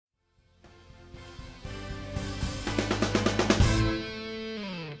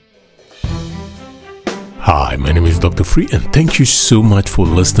Hi, my name is Dr. Free, and thank you so much for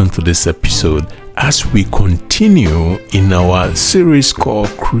listening to this episode as we continue in our series called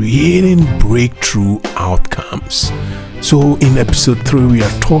Creating Breakthrough Outcomes. So, in episode 3, we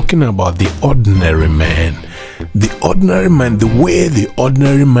are talking about the ordinary man. The ordinary man, the way the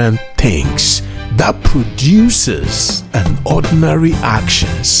ordinary man thinks, that produces an ordinary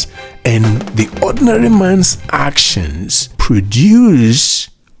actions, and the ordinary man's actions produce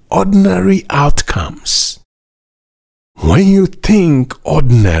ordinary outcomes. When you think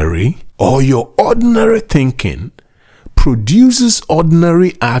ordinary, or your ordinary thinking produces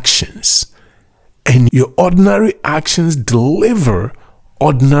ordinary actions, and your ordinary actions deliver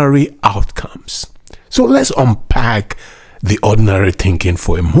ordinary outcomes. So let's unpack the ordinary thinking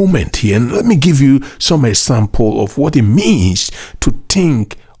for a moment here, and let me give you some example of what it means to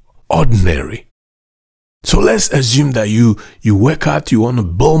think ordinary. So let's assume that you work out, you want to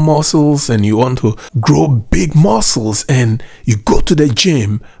build muscles and you want to grow big muscles, and you go to the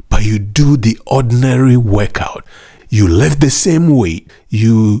gym, but you do the ordinary workout. You lift the same weight.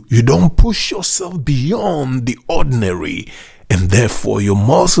 You don't push yourself beyond the ordinary. And therefore the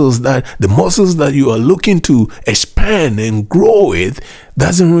muscles that you are looking to expand and grow with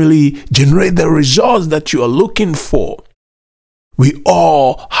doesn't really generate the results that you are looking for. We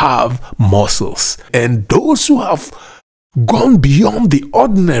all have muscles, and those who have gone beyond the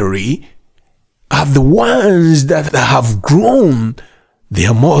ordinary are the ones that have grown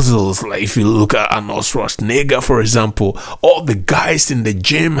their muscles. Like if you look at Arnold Schwarzenegger, for example, all the guys in the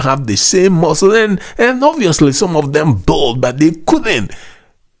gym have the same muscle, and obviously some of them build, but they couldn't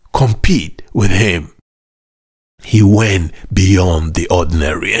compete with him. He went beyond the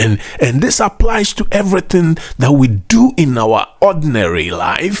ordinary. And this applies to everything that we do in our ordinary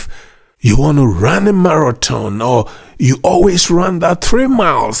life. You want to run a marathon, or you always run that 3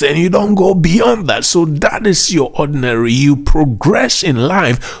 miles and you don't go beyond that. So that is your ordinary. You progress in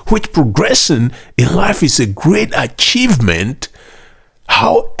life, which progression in life is a great achievement.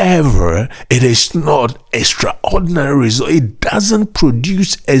 However, it is not extraordinary results. It doesn't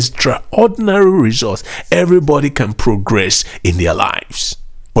produce extraordinary results. Everybody can progress in their lives.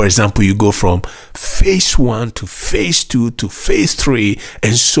 For example, you go from phase 1 to phase 2 to phase 3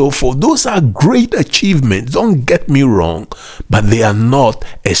 and so forth. Those are great achievements. Don't get me wrong, but they are not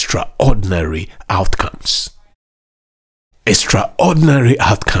extraordinary outcomes. Extraordinary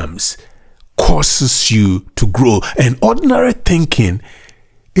outcomes causes you to grow. And ordinary thinking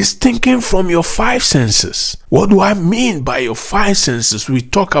is thinking from your 5 senses. What do I mean by your 5 senses? We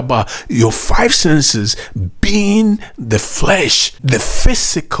talk about your 5 senses being the flesh, the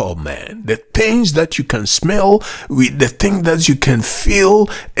physical man, the things that you can smell, with the things that you can feel,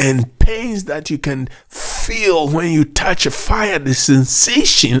 and pains that you can feel when you touch a fire, the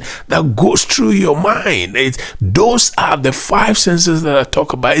sensation that goes through your mind. Those are the 5 senses that I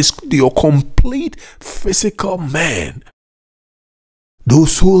talk about. It's your complete physical man.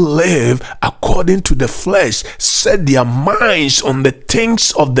 Those who live according to the flesh set their minds on the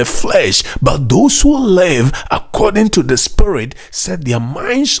things of the flesh, but those who live according to the Spirit set their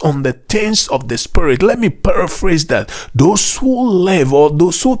minds on the things of the Spirit. Let me paraphrase that. Those who live, or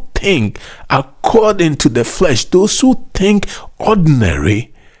those who think according to the flesh, those who think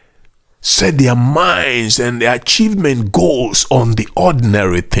ordinary, set their minds and their achievement goals on the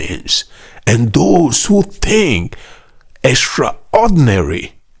ordinary things. And those who think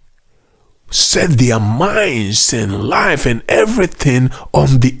extraordinary set their minds and life and everything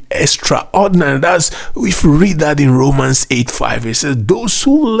on the extraordinary. That's, if you read that in Romans 8:5, it says, those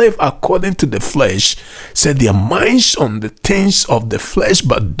who live according to the flesh set their minds on the things of the flesh,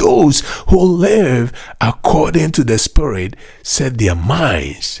 but those who live according to the Spirit set their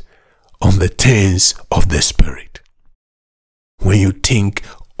minds on the things of the Spirit. When you think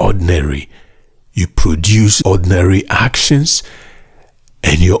ordinary, you produce ordinary actions,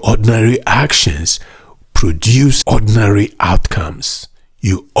 and your ordinary actions produce ordinary outcomes.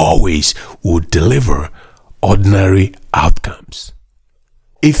 You always will deliver ordinary outcomes.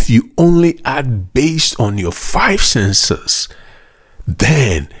 If you only act based on your 5 senses,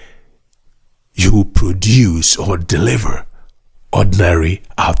 then you will produce or deliver ordinary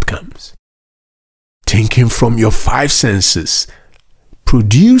outcomes. Thinking from your 5 senses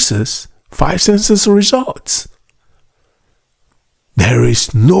produces 5 senses results. There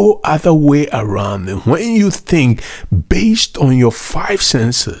is no other way around it. When you think based on your 5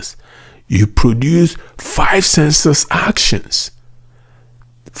 senses, you produce 5 senses actions.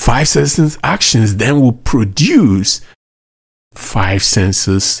 5 senses actions then will produce 5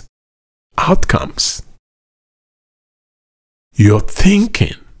 senses outcomes. Your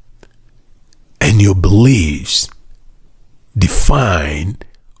thinking and your beliefs define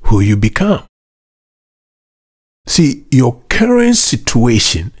who you become. See, your current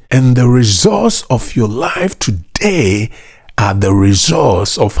situation and the results of your life today are the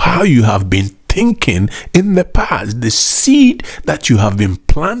results of how you have been thinking in the past. The seed that you have been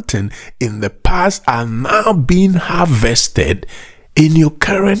planting in the past are now being harvested in your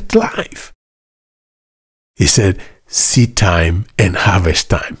current life. He said, seed time and harvest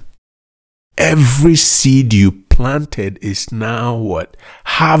time. Every seed you planted is now what?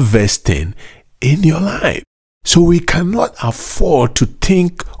 Harvesting in your life. So we cannot afford to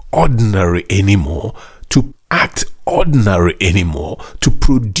think ordinary anymore, to act ordinary anymore, to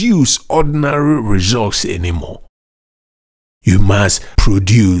produce ordinary results anymore. You must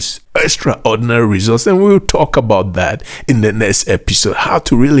produce extraordinary results, and we'll talk about that in the next episode, how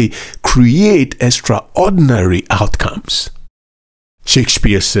to really create extraordinary outcomes.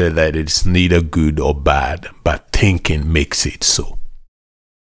 Shakespeare said that it's neither good or bad, but thinking makes it so.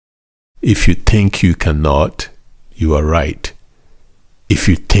 If you think you cannot, you are right. If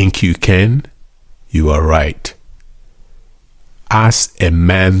you think you can, you are right. As a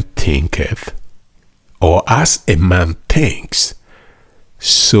man thinketh, or as a man thinks,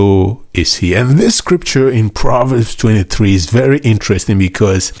 so is he. And this scripture in Proverbs 23 is very interesting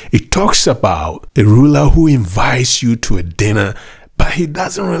because it talks about a ruler who invites you to a dinner, but he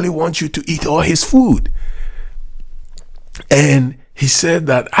doesn't really want you to eat all his food. And he said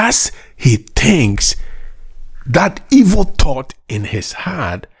that as he thinks, that evil thought in his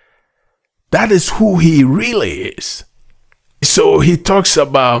heart, that is who he really is. So he talks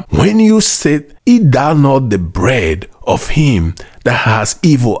about, when you sit, eat thou not the bread of him that has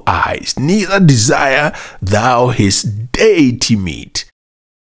evil eyes, neither desire thou his deity meat.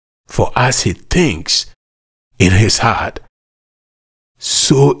 For as he thinks in his heart,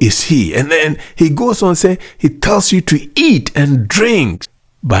 so is he. And then he goes on say, he tells you to eat and drink,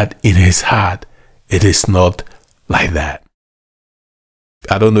 but in his heart, it is not like that.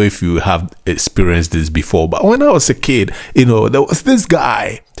 I don't know if you have experienced this before, but when I was a kid, there was this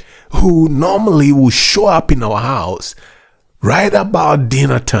guy who normally would show up in our house right about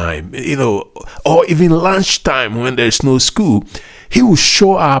dinner time, or even lunchtime when there's no school. He would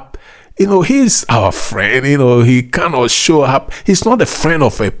show up. He's our friend. He cannot show up. He's not a friend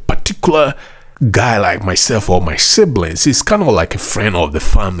of a particular guy like myself or my siblings. He's kind of like a friend of the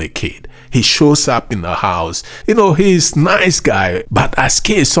family kid. He shows up in the house. He's a nice guy. But as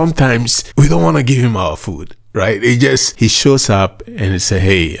kids, sometimes we don't want to give him our food, right? He shows up and he say,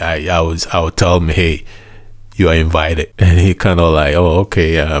 hey, I'll tell him, hey, you are invited. And he kind of like, oh,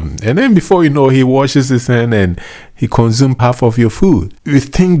 okay. And then before you know, he washes his hand and he consumes half of your food. We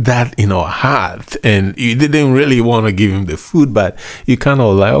think that in our heart, and you didn't really want to give him the food, but you kind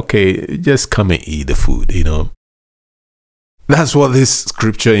of like, okay, just come and eat the food, That's what this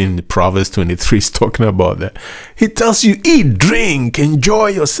scripture in Proverbs 23 is talking about. That he tells you, eat, drink, enjoy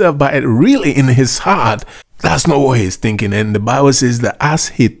yourself, but really in his heart, that's not what he's thinking. And the Bible says that as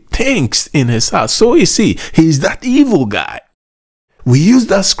he thinks in his heart, so is he. He's that evil guy. We use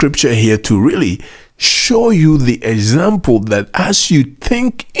that scripture here to really show you the example that as you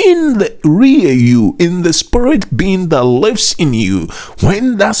think in the real you, in the spirit being that lives in you,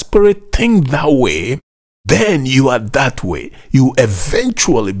 when that spirit thinks that way, then you are that way. You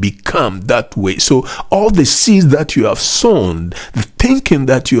eventually become that way. So all the seeds that you have sown, the thinking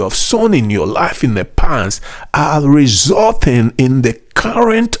that you have sown in your life in the past are resulting in the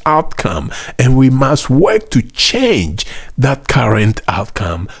current outcome. And we must work to change that current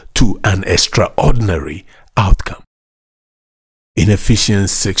outcome to an extraordinary outcome. In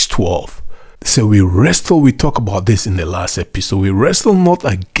Ephesians 6:12, so we talked about this in the last episode. We wrestle not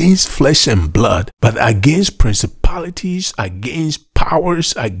against flesh and blood, but against principalities, against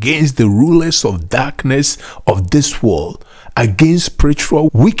powers, against the rulers of darkness of this world, against spiritual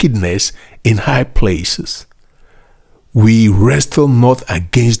wickedness in high places. We wrestle not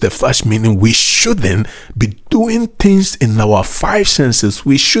against the flesh, meaning we shouldn't be doing things in our five senses.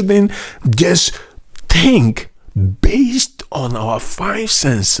 We shouldn't just think based on our five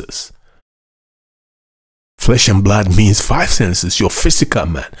senses. Flesh and blood means five senses, your physical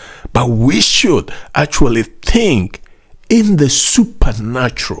man. But we should actually think in the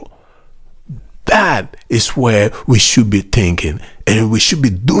supernatural. That is where we should be thinking. And we should be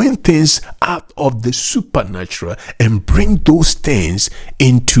doing things out of the supernatural and bring those things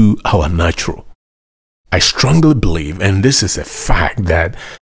into our natural. I strongly believe, and this is a fact, that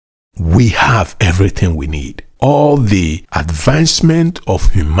we have everything we need. All the advancement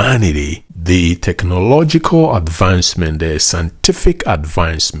of humanity, the technological advancement, the scientific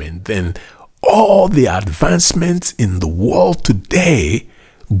advancement, then all the advancements in the world today,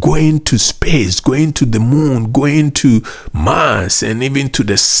 going to space, going to the moon, going to Mars, and even to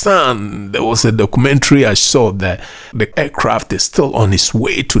the sun. There was a documentary I saw that the aircraft is still on its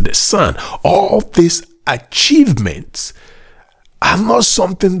way to the sun. All these achievements are not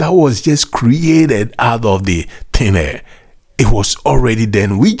something that was just created out of the thin air. It was already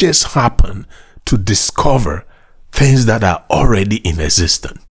then. We just happen to discover things that are already in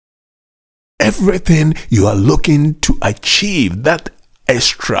existence. Everything you are looking to achieve, that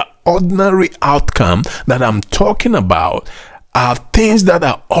extraordinary outcome that I'm talking about, are things that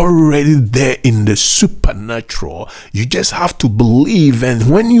are already there in the supernatural. You just have to believe, and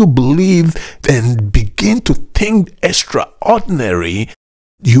when you believe and begin to think extraordinary,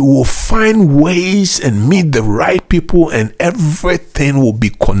 you will find ways and meet the right people, and everything will be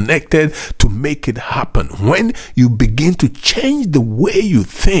connected to make it happen. When you begin to change the way you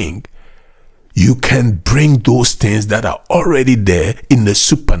think, you can bring those things that are already there in the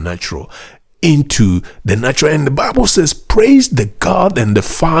supernatural into the natural. And the Bible says, praise the God and the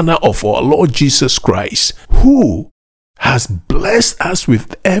Father of our Lord Jesus Christ, who has blessed us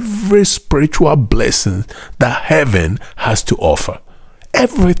with every spiritual blessing that heaven has to offer.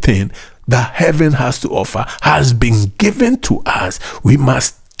 Everything that heaven has to offer has been given to us. We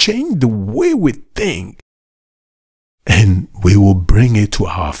must change the way we think, and we will bring it to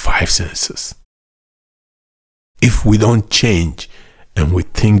our five senses. If we don't change and we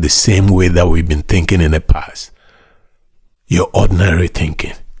think the same way that we've been thinking in the past, your ordinary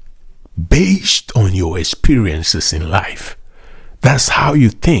thinking, based on your experiences in life, that's how you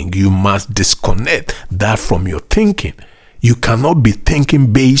think. You must disconnect that from your thinking. You cannot be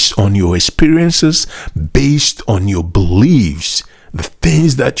thinking based on your experiences, based on your beliefs, the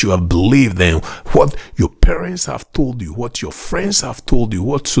things that you have believed in, what your parents have told you, what your friends have told you,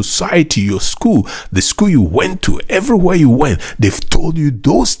 what society, your school, the school you went to, everywhere you went, they've told you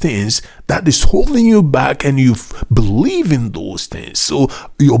those things that is holding you back, and you believe in those things. So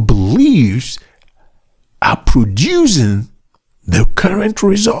your beliefs are producing the current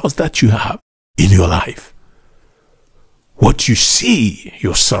results that you have in your life. What you see,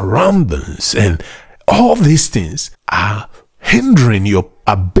 your surroundings, and all these things are hindering your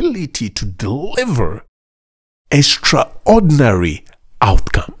ability to deliver extraordinary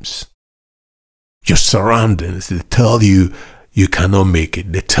outcomes. Your surroundings, they tell you you cannot make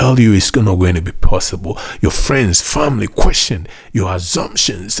it. They tell you it's not going to be possible. Your friends, family question your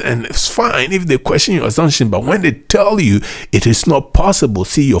assumptions, and it's fine if they question your assumption, but when they tell you it is not possible,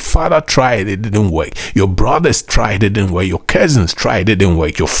 see, your father tried, it didn't work. Your brothers tried, it didn't work. Your cousins tried, it didn't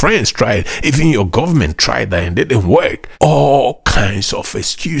work. Your friends tried, even your government tried that and it didn't work. All kinds of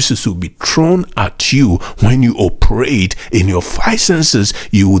excuses will be thrown at you when you operate in your five senses.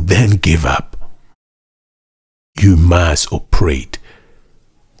 You will then give up. You must operate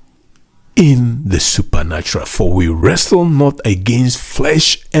in the supernatural, for we wrestle not against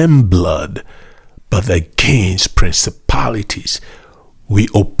flesh and blood, but against principalities. We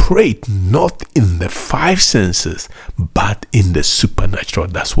operate not in the five senses, but in the supernatural.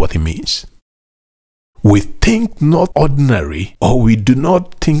 That's what it means. We think not ordinary, or we do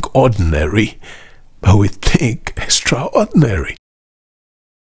not think ordinary, but we think extraordinary.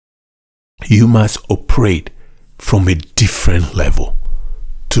 You must operate from a different level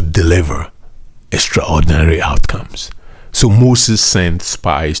to deliver extraordinary outcomes. So Moses sent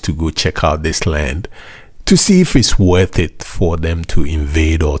spies to go check out this land to see if it's worth it for them to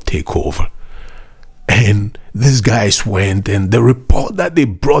invade or take over. And these guys went, and the report that they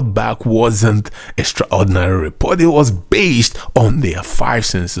brought back wasn't extraordinary report. It was based on their five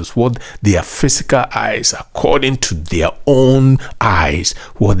senses, what their physical eyes, according to their own eyes,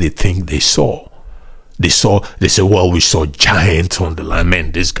 what they think they saw. They said, well, we saw giants on the land.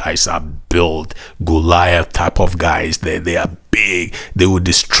 Man, these guys are built, Goliath type of guys. They are big. They will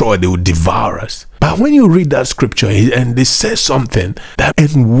destroy, they will devour us. But when you read that scripture, and they say something that,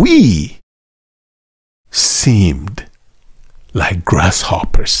 and we seemed like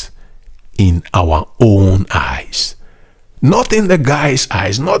grasshoppers in our own eyes. Not in the guy's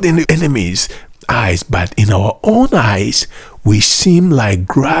eyes, not in the enemy's eyes, but in our own eyes, we seem like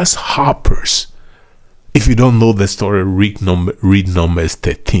grasshoppers. If you don't know the story, read Numbers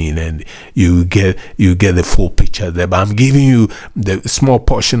 13 and you get the full picture there. But I'm giving you the small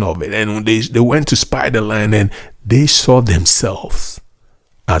portion of it. And when they went to spy the land, and they saw themselves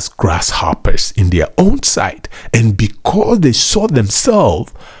as grasshoppers in their own sight. And because they saw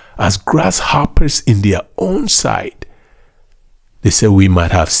themselves as grasshoppers in their own sight, they said, we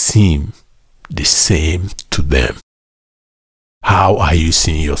might have seemed the same to them. How are you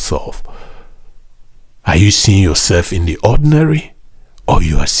seeing yourself? Are you seeing yourself in the ordinary, or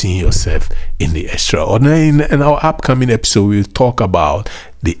you are seeing yourself in the extraordinary? In our upcoming episode, we'll talk about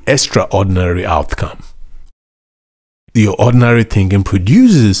the extraordinary outcome. Your ordinary thinking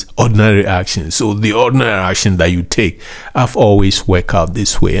produces ordinary actions. So the ordinary action that you take, I've always worked out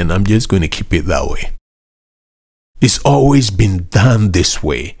this way, and I'm just going to keep it that way. It's always been done this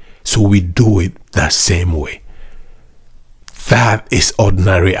way, so we do it that same way. That is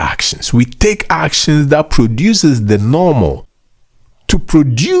ordinary actions. We take actions that produces the normal. To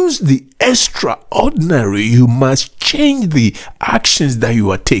produce the extraordinary, you must change the actions that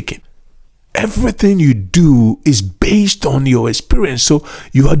you are taking. Everything you do is based on your experience. So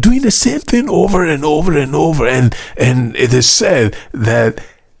you are doing the same thing over and over and over. And it is said that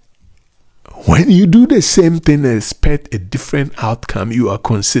when you do the same thing and expect a different outcome, you are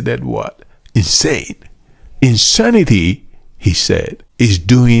considered what? Insane. Insanity, he said, is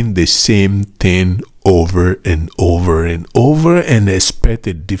doing the same thing over and over and over and expect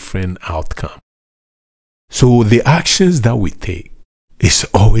a different outcome. So the actions that we take, it's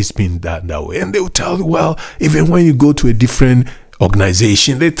always been done that way. And they will tell you, well, even when you go to a different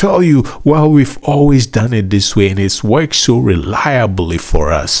organization, they tell you, well, we've always done it this way and it's worked so reliably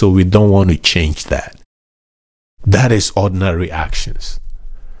for us, so we don't want to change that. That is ordinary actions.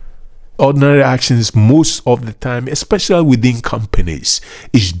 Ordinary actions most of the time, especially within companies,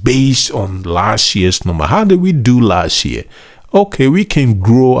 is based on last year's number. How did we do last year? Okay, we can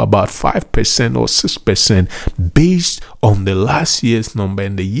grow about 5% or 6% based on the last year's number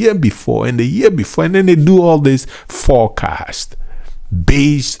and the year before and the year before. And then they do all this forecast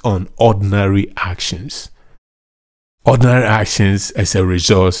based on ordinary actions. Ordinary actions as a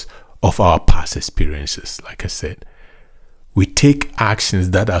result of our past experiences, like I said. We take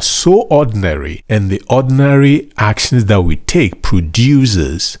actions that are so ordinary, and the ordinary actions that we take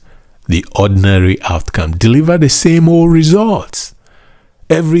produces the ordinary outcome, deliver the same old results.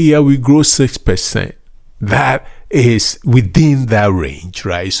 Every year we grow 6%. That is within that range,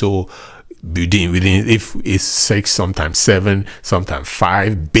 right? So within if it's 6, sometimes 7, sometimes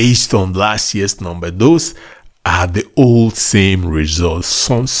 5, based on last year's number, those are the old same results.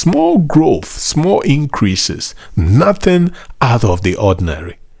 Some small growth, small increases, nothing out of the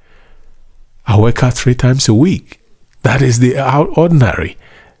ordinary. I work out 3 times a week. That is the ordinary.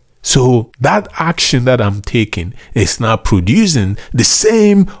 So that action that I'm taking is now producing the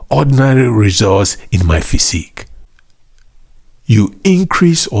same ordinary results in my physique. You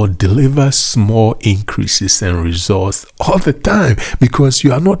increase or deliver small increases and results all the time because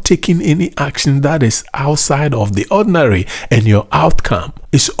you are not taking any action that is outside of the ordinary, and your outcome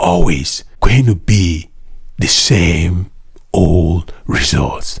is always going to be the same old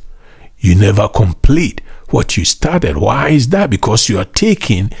results. You never complete what you started. Why is that? Because you are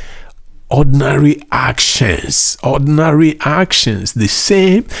taking ordinary actions, the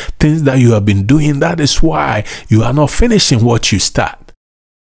same things that you have been doing. That is why you are not finishing what you start.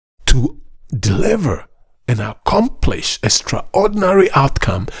 To deliver and accomplish extraordinary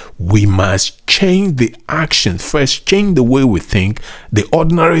outcome, we must change the action first, change the way we think, the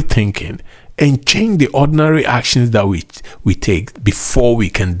ordinary thinking, and change the ordinary actions that we take before we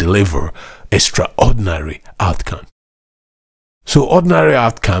can deliver extraordinary outcome. So ordinary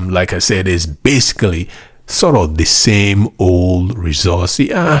outcome, like I said, is basically sort of the same old results.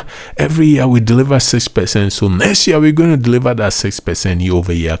 Yeah, every year we deliver 6%, so next year we're going to deliver that 6% year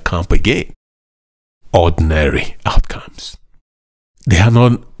over year comp again. Ordinary outcomes. They are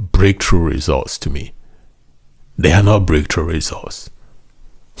not breakthrough results to me. They are not breakthrough results.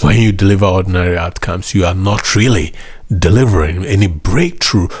 When you deliver ordinary outcomes, you are not really delivering any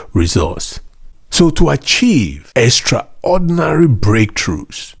breakthrough results. So to achieve extraordinary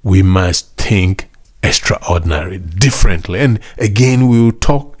breakthroughs, we must think extraordinary, differently. And again, we will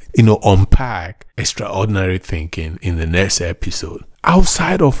talk, unpack extraordinary thinking in the next episode.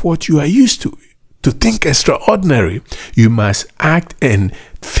 Outside of what you are used to. To think extraordinary, you must act and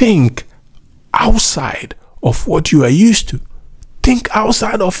think outside of what you are used to. Think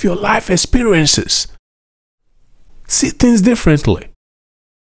outside of your life experiences. See things differently.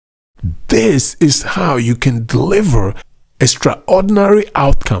 This is how you can deliver extraordinary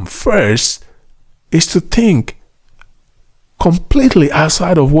outcome. First is to think completely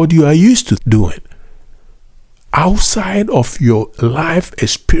outside of what you are used to doing. Outside of your life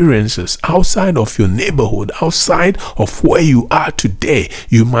experiences, outside of your neighborhood, outside of where you are today,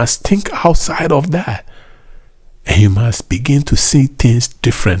 you must think outside of that. And you must begin to see things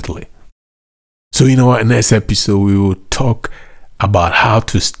differently. So in our next episode, we will talk about how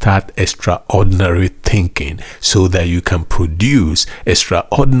to start extraordinary thinking so that you can produce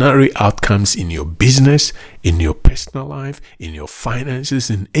extraordinary outcomes in your business, in your personal life, in your finances,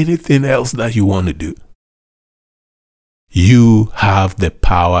 and anything else that you want to do. You have the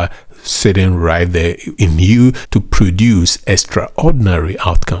power sitting right there in you to produce extraordinary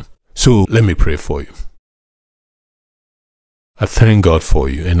outcome. So let me pray for you. I thank God for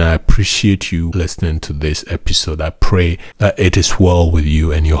you, and I appreciate you listening to this episode. I pray that it is well with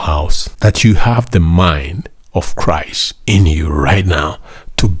you and your house, that you have the mind of Christ in you right now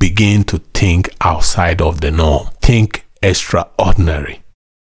to begin to think outside of the norm. Think extraordinary.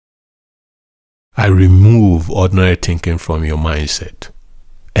 I remove ordinary thinking from your mindset,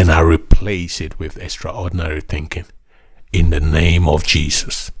 and I replace it with extraordinary thinking in the name of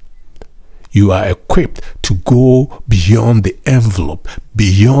Jesus. You are equipped to go beyond the envelope,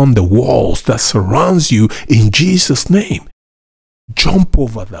 beyond the walls that surrounds you in Jesus' name. Jump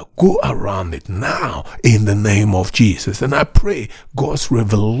over that. Go around it now in the name of Jesus. And I pray God's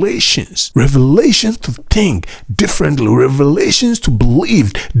revelations to think differently, revelations to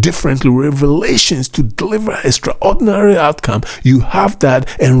believe differently, revelations to deliver extraordinary outcome. You have that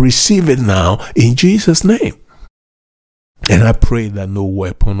and receive it now in Jesus' name. And I pray that no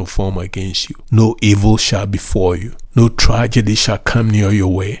weapon will form against you. No evil shall befall you. No tragedy shall come near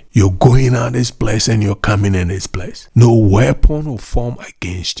your way. You're going out this place and you're coming in this place. No weapon will form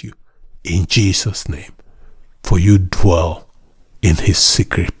against you. In Jesus' name. For you dwell in his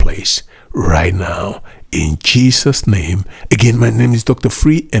secret place right now. In Jesus' name. Again, my name is Dr.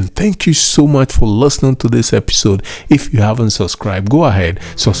 Free, and thank you so much for listening to this episode. If you haven't subscribed, go ahead,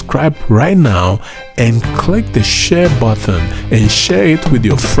 subscribe right now and click the share button and share it with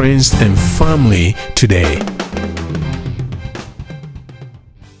your friends and family today.